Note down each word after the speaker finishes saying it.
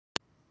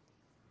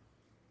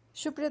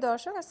সুপ্রিয়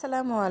দর্শক,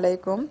 আসসালামু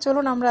আলাইকুম।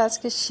 চলুন আমরা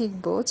আজকে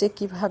শিখব যে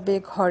কিভাবে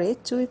ঘরে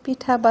চুই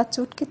পিঠা বা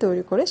চুটকি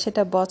তৈরি করে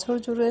সেটা বছর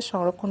জুড়ে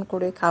সংরক্ষণ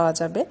করে খাওয়া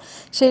যাবে।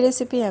 সেই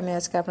রেসিপি আমি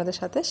আজকে আপনাদের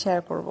সাথে শেয়ার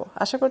করব।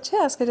 আশা করছি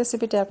আজকের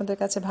রেসিপিটি আপনাদের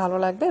কাছে ভালো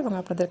লাগবে এবং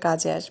আপনাদের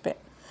কাজে আসবে।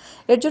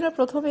 এর জন্য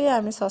প্রথমেই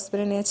আমি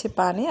সসপ্যানে নিয়েছি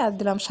পানি আর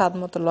দিলাম স্বাদ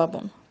মতো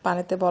লবণ।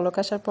 পানিতে বলক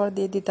আসার পর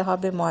দিয়ে দিতে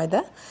হবে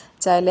ময়দা।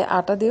 চাইলে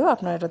আটা দিয়েও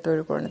আপনারা এটা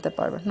তৈরি করে নিতে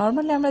পারবেন।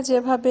 নর্মালি আমরা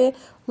যেভাবে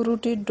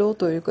রুটির ডো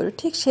তৈরি করি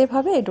ঠিক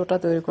সেভাবে এই ডোটা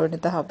তৈরি করে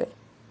নিতে হবে।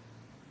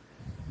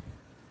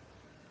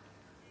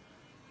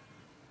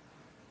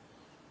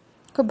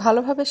 খুব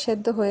ভালোভাবে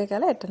সেদ্ধ হয়ে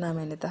গেলে এটা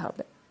নামিয়ে নিতে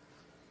হবে।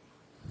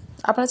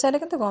 আপনারা চাইলে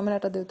কিন্তু গমের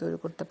আটা দিয়ে তৈরি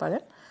করতে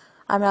পারেন।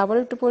 আমি আবার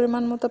একটু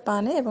পরিমাণ মতো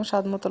পানি এবং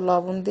স্বাদ মতো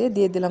লবণ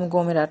দিয়ে দিলাম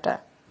গমের আটা।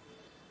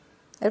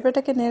 এরপর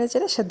এটাকে নেড়ে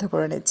চেড়ে সেদ্ধ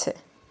করে নিচ্ছে।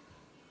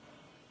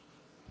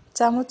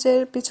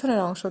 চামচের পিছনের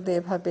অংশ দিয়ে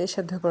এভাবে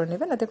সেদ্ধ করে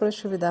নেবেন, এতে করে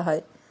সুবিধা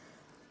হয়।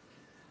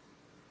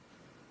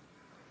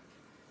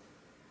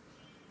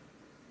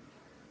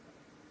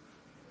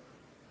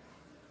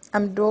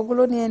 আমি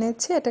ডোগুলো নিয়ে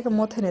নিচ্ছি, এটাকে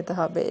মথে নিতে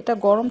হবে। এটা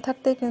গরম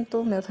থাকতেই কিন্তু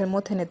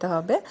মথে নিতে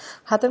হবে।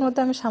 হাতের মধ্যে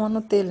আমি সামান্য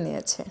তেল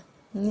নিয়েছি,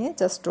 নিয়ে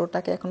জাস্ট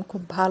ডোটাকে এখন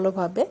খুব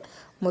ভালোভাবে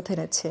মথে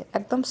নিচ্ছে।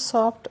 একদম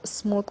সফট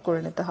স্মুথ করে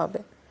নিতে হবে।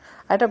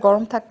 আর এটা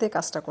গরম থাকতেই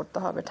কাজটা করতে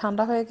হবে,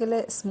 ঠান্ডা হয়ে গেলে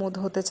স্মুথ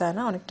হতে চায়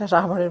না, অনেকটা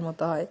রাবারের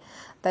মতো হয়।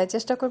 তাই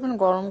চেষ্টা করবেন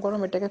গরম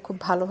গরম এটাকে খুব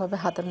ভালোভাবে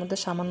হাতের মধ্যে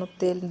সামান্য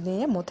তেল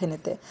নিয়ে মথে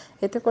নিতে।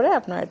 এতে করে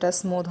আপনার এটা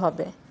স্মুথ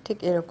হবে। ঠিক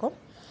এরকম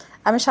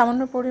আমি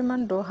সামান্য পরিমাণ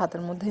ডো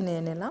হাতের মধ্যে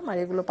নিয়ে নিলাম আর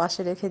এগুলো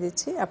পাশে রেখে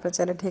দিচ্ছি। আপনারা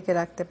চাইলে ঢেকে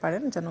রাখতে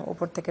পারেন যেন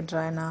উপর থেকে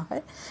ড্রাই না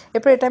হয়।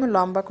 এরপর এটা আমি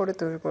লম্বা করে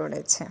তৈরি করে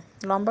নিচ্ছি।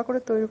 লম্বা করে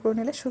তৈরি করে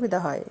নিলে সুবিধা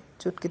হয়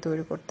চুটকি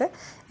তৈরি করতে।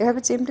 এভাবে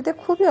চিমটিতে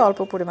খুবই অল্প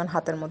পরিমাণ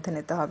হাতের মধ্যে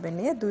নিতে হবে,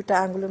 নিয়ে দুইটা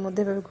আঙ্গুলের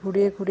মধ্যে এভাবে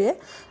ঘুরিয়ে ঘুরিয়ে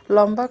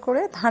লম্বা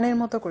করে ধানের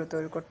মতো করে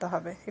তৈরি করতে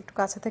হবে। একটু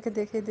কাছে থেকে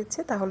দেখিয়ে দিচ্ছি,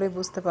 তাহলেই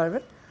বুঝতে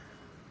পারবেন।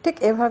 ঠিক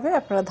এভাবে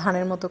আপনারা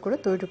ধানের মতো করে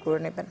তৈরি করে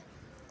নেবেন।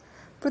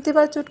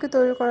 প্রতিবার চুটকি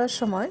তৈরি করার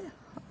সময়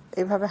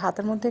এভাবে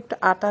হাতের মধ্যে একটু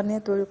আটা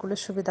নিয়ে তৈরি করলে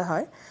সুবিধা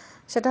হয়।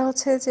 সেটা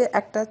হচ্ছে যে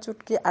একটা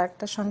চুটকি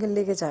আরেকটার সঙ্গে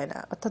লেগে যায় না,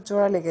 অর্থাৎ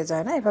জোড়া লেগে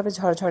যায় না, এভাবে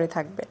ঝরঝরে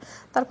থাকবে।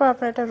 তারপর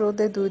আপনারা এটা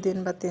রোদে 2 দিন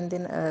বা 3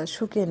 দিন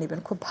শুকিয়ে নেবেন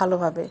খুব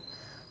ভালোভাবে।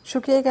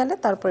 শুকিয়ে গেলে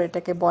তারপর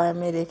এটাকে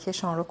বয়ামে রেখে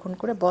সংরক্ষণ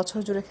করে বছর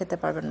জুড়ে খেতে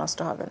পারবেন, নষ্ট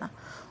হবে না।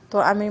 তো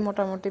আমি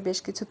মোটামুটি বেশ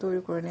কিছু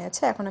তৈরি করে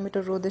নিয়েছি, এখন আমি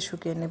এটা রোদে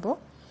শুকিয়ে নেব।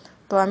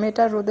 তো আমি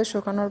এটা রোদে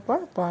শুকানোর পর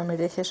বয়ামে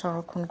রেখে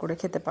সংরক্ষণ করে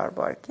খেতে পারবো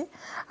আর কি।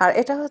 আর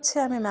এটা হচ্ছে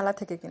আমি মেলা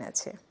থেকে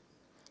কিনেছি।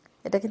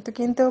 এটা কিন্তু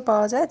কিনতেও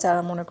পাওয়া যায়।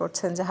 যারা মনে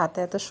করছেন যে হাতে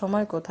এত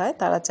সময় কোথায়,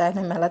 তারা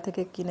চাইলে মেলা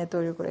থেকে কিনে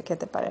তৈরি করে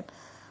খেতে পারেন।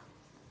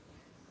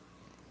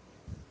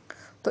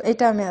 তো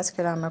এটা আমি আজকে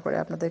রান্না করে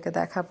আপনাদেরকে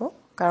দেখাবো।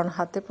 কারণ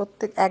হাতে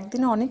প্রত্যেক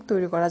একদিনে অনেক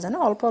তৈরি করা যায় না,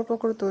 অল্প অল্প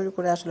করে তৈরি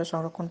করে আসলে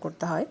সংরক্ষণ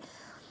করতে হয়।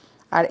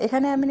 আর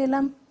এখানে আমি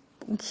নিলাম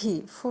ঘি,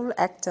 ফুল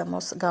 1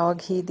 চামচ গাওয়া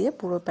ঘি দিয়ে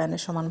পুরো প্যানে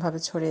সমানভাবে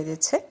ছড়িয়ে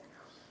দিচ্ছে।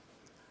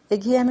 এই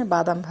ঘি আমি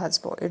বাদাম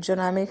ভাজবো, এর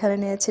জন্য আমি এখানে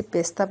নিয়েছি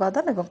পেস্তা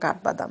বাদাম এবং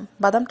কাঠবাদাম।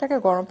 বাদামটাকে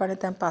গরম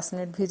পানিতে আমি 5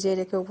 মিনিট ভিজিয়ে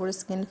রেখে উপরে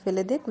স্কিন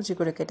ফেলে দিয়ে কুচি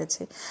করে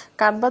কেটেছি।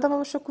 কাঠবাদাম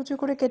অবশ্য কুচি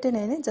করে কেটে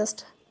নিইনি, জাস্ট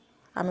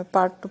আমি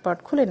পার্ট টু পার্ট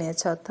খুলে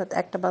নিয়েছি, অর্থাৎ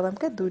একটা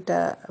বাদামকে 2টা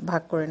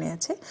ভাগ করে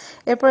নিয়েছি।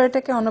 এরপর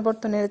এটাকে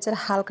অনবরত নেড়েচেড়ে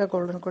হালকা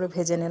গোল্ডেন করে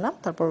ভেজে নিলাম,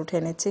 তারপর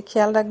উঠিয়ে নিচ্ছি।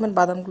 খেয়াল রাখবেন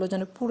বাদামগুলো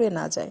যেন পুড়ে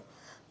না যায়,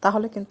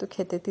 তাহলে কিন্তু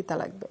খেতে তিতা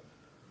লাগবে।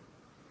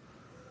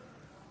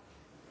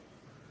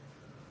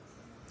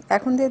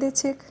 এখন দিয়ে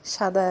দিচ্ছি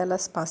সাদা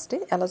এলাচ 5টি।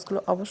 এলাচগুলো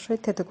অবশ্যই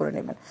থেতো করে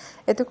নেবেন।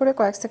 এতে করে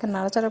কয়েক সেকেন্ড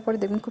নাড়াচাড়া পরে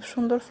দেখবেন খুব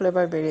সুন্দর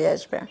ফ্লেভার বেরিয়ে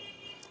আসবে।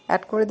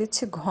 অ্যাড করে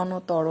দিচ্ছি ঘন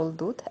তরল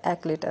দুধ 1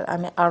 লিটার।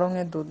 আমি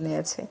আড়ঙের দুধ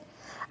নিয়েছি।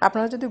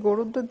 আপনারা যদি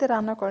গরুর দুধ দিয়ে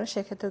রান্না করেন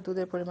সেক্ষেত্রে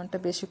দুধের পরিমাণটা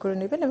বেশি করে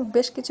নেবেন এবং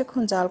বেশ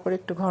কিছুক্ষণ জাল করে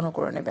একটু ঘন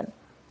করে নেবেন।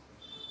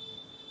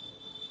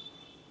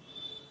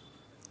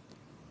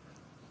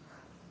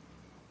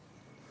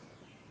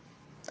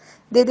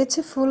 দিয়ে দিচ্ছি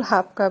ফুল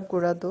 1/2 কাপ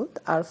গুঁড়া দুধ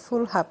আর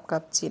ফুল 1/2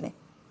 কাপ চিনি।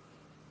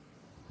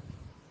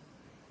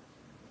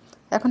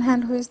 এখন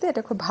হ্যান্ড হুইস দিয়ে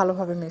এটা খুব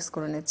ভালোভাবে মিক্স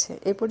করে নিচ্ছে।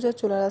 এই পর্যায়ে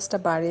চুলার আঁচটা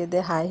বাড়িয়ে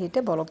দিয়ে হাই হিটে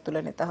বলক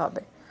তুলে নিতে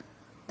হবে।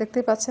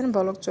 দেখতেই পাচ্ছেন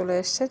বলক চলে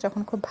এসছে।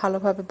 যখন খুব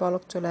ভালোভাবে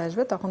বলক চলে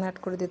আসবে তখন অ্যাড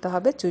করে দিতে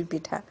হবে চুই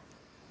পিঠা।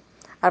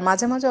 আর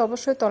মাঝে মাঝে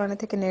অবশ্যই তলানি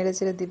থেকে নেড়ে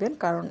চেড়ে দিবেন,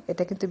 কারণ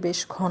এটা কিন্তু বেশ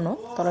ঘন,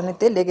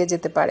 তলানিতে লেগে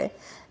যেতে পারে।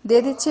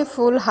 দিয়ে দিচ্ছি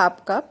ফুল 1/2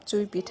 কাপ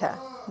চুই পিঠা,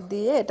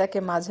 দিয়ে এটাকে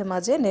মাঝে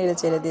মাঝে নেড়ে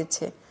চেড়ে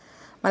দিচ্ছে।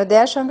 মানে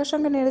দেওয়ার সঙ্গে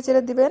সঙ্গে নেড়ে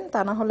চেড়ে দিবেন, তা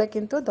না হলে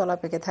কিন্তু দলা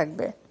পেকে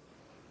থাকবে।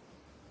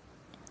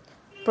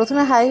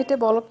 প্রথমে হাই হিটে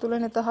বলক তুলে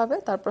নিতে হবে,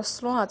 তারপর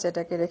স্লো আঁচে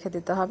এটাকে রেখে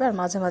দিতে হবে আর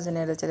মাঝে মাঝে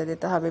নেড়ে চেড়ে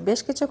দিতে হবে। বেশ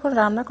কিছুক্ষণ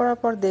রান্না করার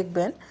পর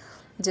দেখবেন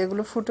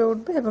যেগুলো ফুটে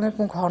উঠবে এবং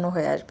এরকম ঘন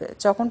হয়ে আসবে।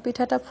 যখন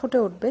পিঠাটা ফুটে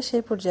উঠবে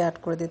সেই পর্যায়ে অ্যাড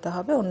করে দিতে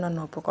হবে অন্যান্য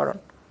উপকরণ।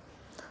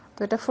 তো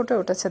এটা ফুটে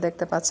উঠেছে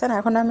দেখতে পাচ্ছেন।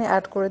 এখন আমি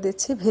অ্যাড করে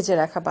দিচ্ছি ভেজে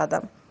রাখা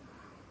বাদাম।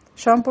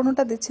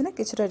 সম্পূর্ণটা দিচ্ছি না,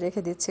 কিছুটা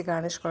রেখে দিচ্ছি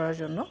গার্নিশ করার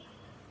জন্য।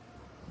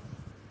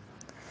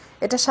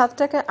 এটা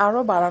স্বাদটাকে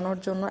আরও বাড়ানোর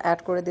জন্য অ্যাড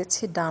করে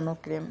দিচ্ছি ডানো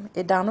ক্রিম।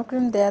 এই ডানো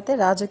ক্রিম দেওয়াতে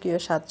রাজকীয়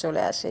স্বাদ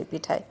চলে আসে এই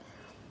পিঠায়।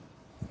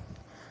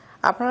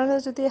 আপনারা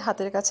যদি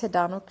হাতের কাছে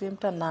ডানো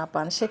ক্রিমটা না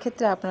পান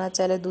সেক্ষেত্রে আপনারা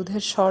চাইলে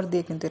দুধের সর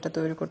দিয়ে কিন্তু এটা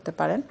তৈরি করতে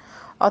পারেন,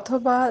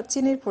 অথবা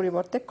চিনির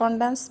পরিবর্তে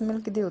কনডেন্স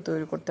মিল্ক দিয়েও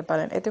তৈরি করতে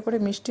পারেন। এতে করে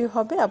মিষ্টিও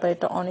হবে, আবার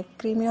এটা অনেক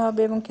ক্রিমি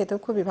হবে এবং খেতেও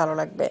খুবই ভালো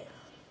লাগবে।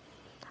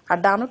 আর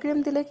ডানো ক্রিম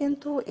দিলে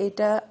কিন্তু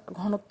এটা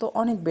ঘনত্ব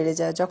অনেক বেড়ে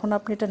যায়। যখন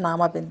আপনি এটা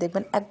নামাবেন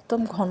দেখবেন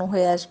একদম ঘন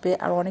হয়ে আসবে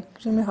আর অনেক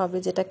ক্রিমি হবে,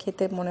 যেটা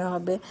খেতে মনে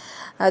হবে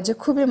যে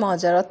খুবই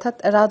মজার, অর্থাৎ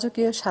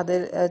রাজকীয়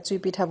স্বাদের চুই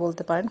পিঠা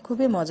বলতে পারেন।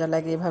 খুবই মজা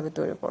লাগে এভাবে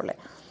তৈরি করলে।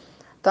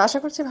 তো আশা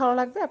করছি ভালো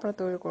লাগবে, আপনারা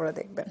তৈরি করে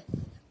দেখবেন।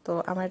 তো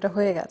আমার এটা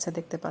হয়ে গেছে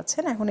দেখতে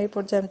পাচ্ছেন। এখন এই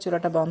পর্যায়ে আমি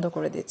চুলাটা বন্ধ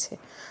করে দিচ্ছি।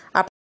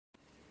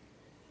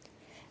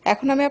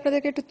 এখন আমি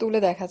আপনাদেরকে একটু তুলে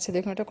দেখাচ্ছি,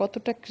 দেখুন এটা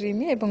কতটা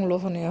ক্রিমি এবং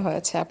লোভনীয়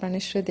হয়েছে। আপনারা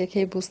নিশ্চয়ই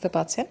দেখেই বুঝতে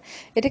পাচ্ছেন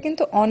এটা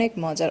কিন্তু অনেক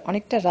মজার,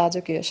 অনেকটা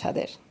রাজকীয়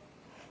স্বাদের।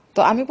 তো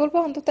আমি বলবো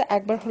অন্তত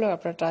একবার হলেও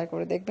আপনারা ট্রাই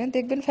করে দেখবেন,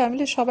 দেখবেন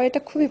ফ্যামিলির সবাই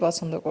এটা খুবই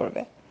পছন্দ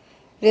করবে।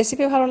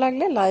 রেসিপি ভালো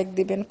লাগলে লাইক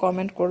দিবেন,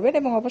 কমেন্ট করবেন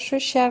এবং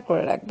অবশ্যই শেয়ার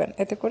করে রাখবেন,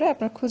 এতে করে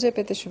আপনার খুঁজে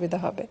পেতে সুবিধা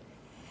হবে।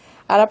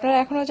 আর আপনারা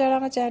এখনও যারা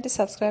আমার চ্যানেলটি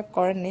সাবস্ক্রাইব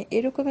করেননি,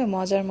 এরকমই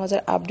মজার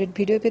মজার আপডেট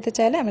ভিডিও পেতে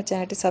চাইলে আমার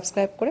চ্যানেলটি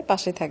সাবস্ক্রাইব করে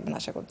পাশেই থাকবেন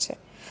আশা করছি।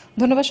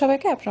 ধন্যবাদ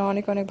সবাইকে। আপনারা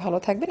অনেক অনেক ভালো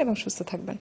থাকবেন এবং সুস্থ থাকবেন।